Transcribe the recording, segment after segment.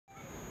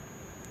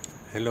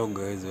Hello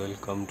guys,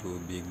 welcome to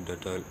Big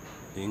Data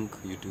Link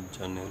YouTube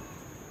channel.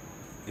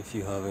 If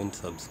you haven't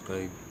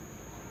subscribed,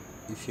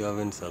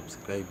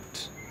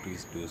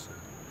 please do so.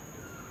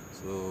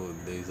 So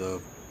there is a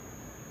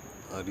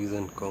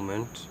recent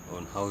comment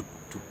on how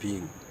to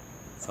ping.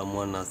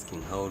 Someone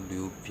asking how do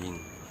you ping?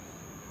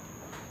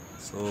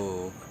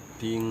 So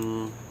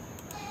ping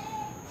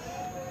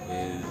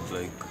is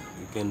like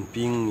you can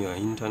ping your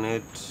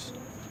internet,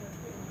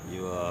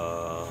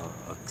 your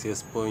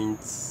access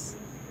points,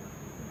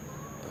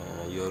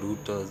 your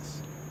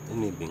routers,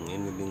 anything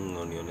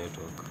on your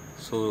network.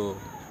 So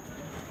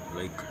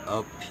like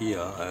up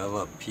here I have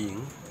a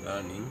ping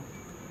running.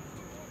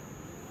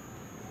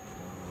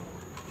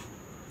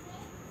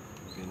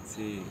 You can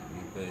see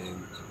if I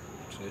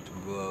try to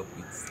go up,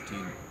 it's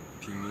still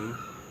pinging,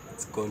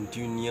 it's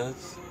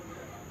continuous.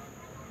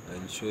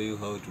 I'll show you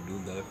how to do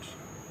that,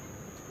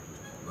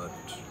 but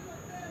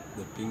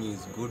the ping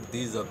is good.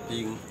 These are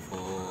ping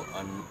for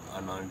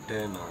an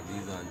antenna.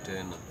 These are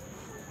antenna.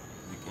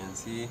 You can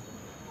see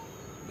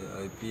the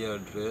IP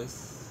address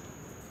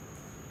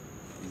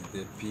is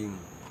the ping,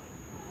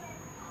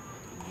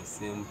 the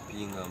same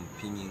ping I'm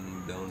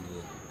pinging down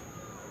here.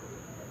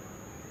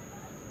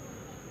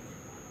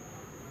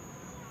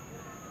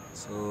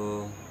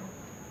 So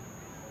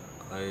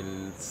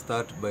I'll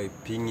start by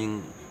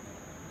pinging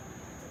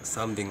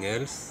something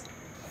else.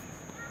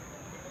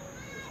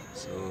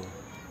 So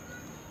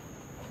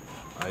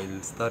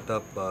I'll start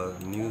up a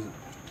new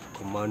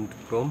command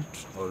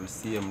prompt or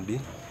CMD.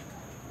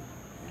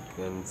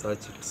 You can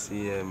search it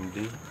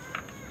CMD,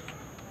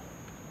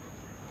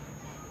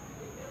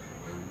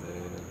 and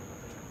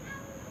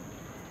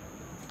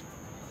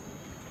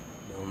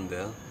down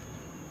there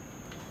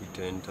hit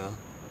enter.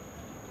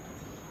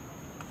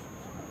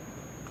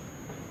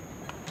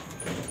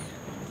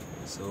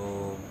 So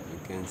you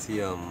can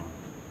see I'm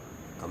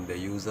the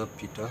user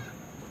Peter.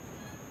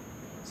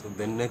 So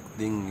the next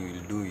thing you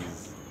will do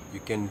is you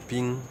can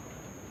ping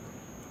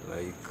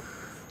like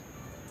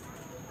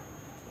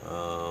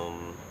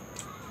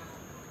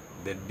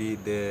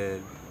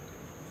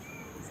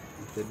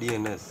the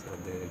DNS or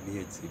the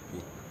DHCP,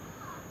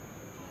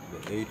 the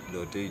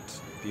 8.8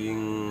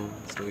 ping.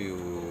 So you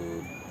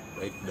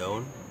write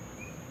down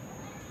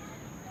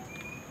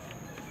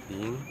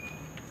ping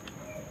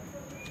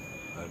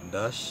a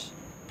dash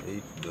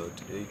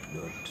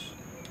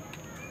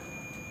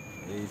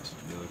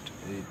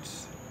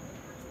 8.8.8.8,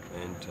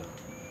 enter.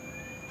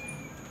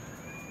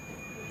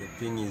 The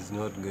ping is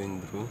not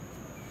going through,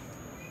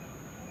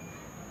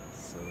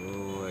 so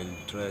I'll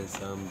try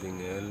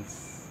something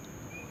else.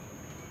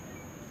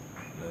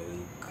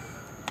 Like,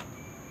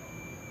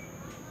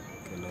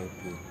 can I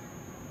ping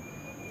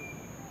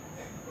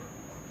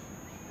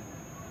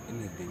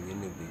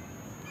anything?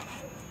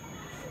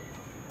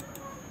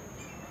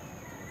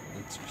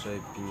 Let's try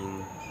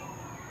pinging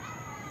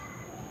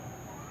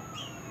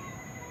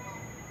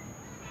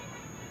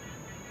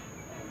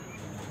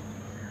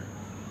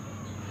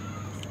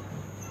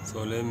so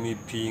let me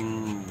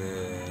ping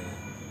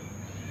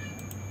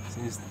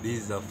since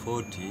these are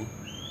 40,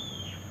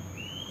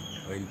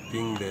 I'll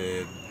ping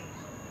the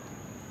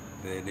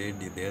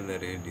other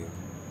radio.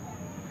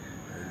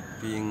 I'll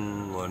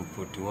ping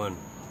 141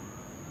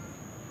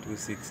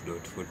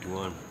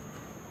 26.41.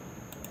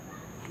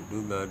 To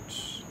do that,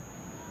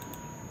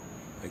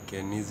 I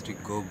can easily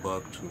go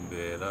back to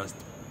the last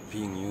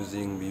ping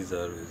using these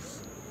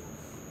arrows.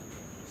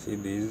 See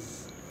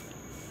these?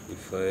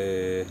 If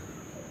the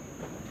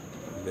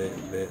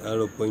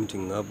arrow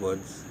pointing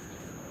upwards,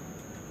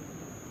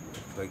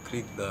 if I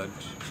click that,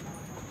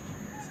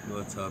 see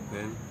what's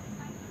happened.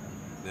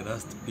 The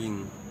last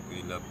ping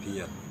will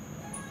appear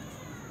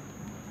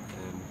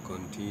and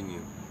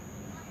continue.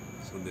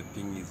 So the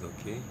ping is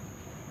okay.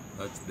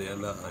 That's the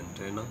other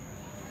antenna.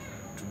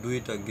 To do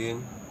it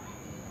again,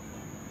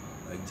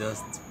 I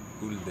just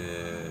pull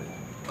the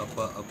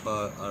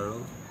upper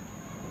arrow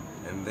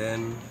and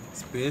then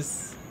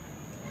space,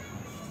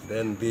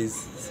 then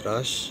this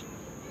slash,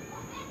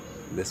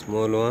 the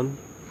small one,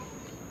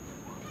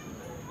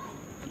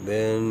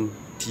 then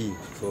T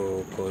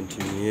for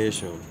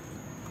continuation.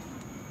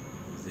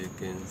 As you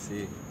can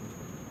see,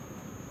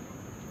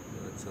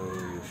 that's how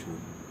you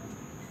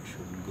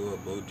should go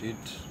about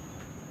it.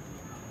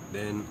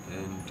 Then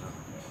enter.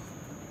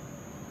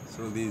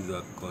 So these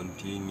are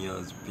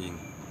continuous ping.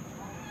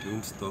 It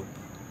won't stop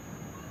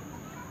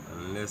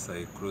unless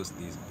I cross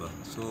this bar.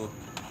 So you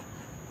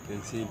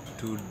can see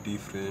two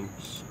different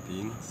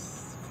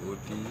pings,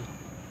 40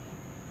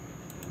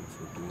 and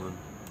 41.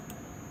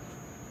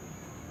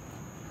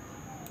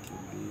 Okay,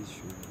 this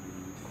should be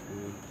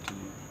 40.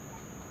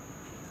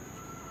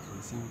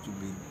 They seem to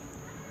be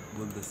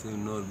both the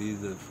same. No,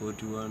 these are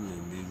 41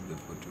 and these are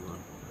 41.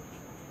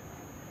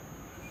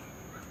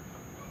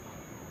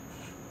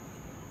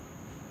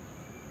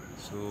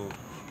 So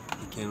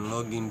you can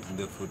log into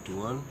the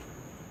 41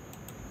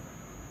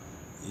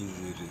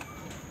 easily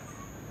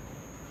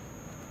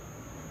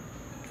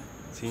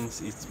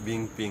since it's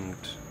being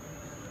pinged.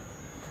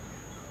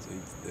 So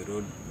it's the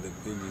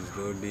page is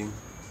loading.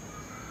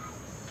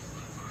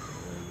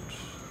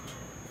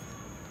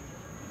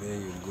 There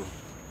you go.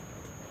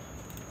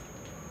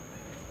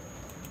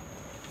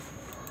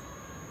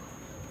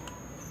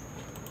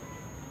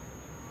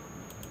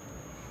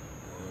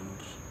 And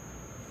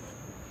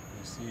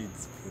you see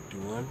it's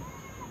 41,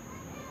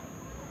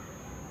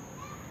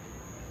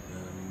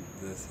 and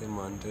the same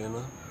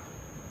antenna,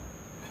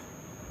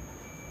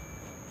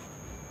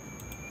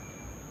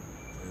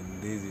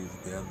 and this is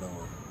the other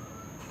one.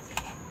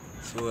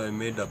 So I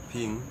made a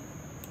ping,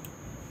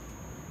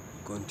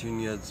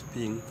 continuous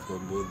ping for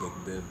both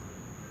of them.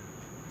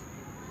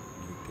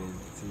 You can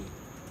see.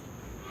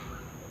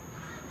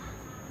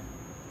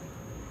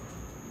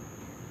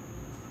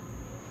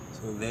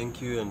 So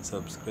thank you, and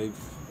subscribe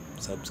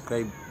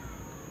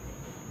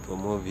for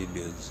more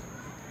videos.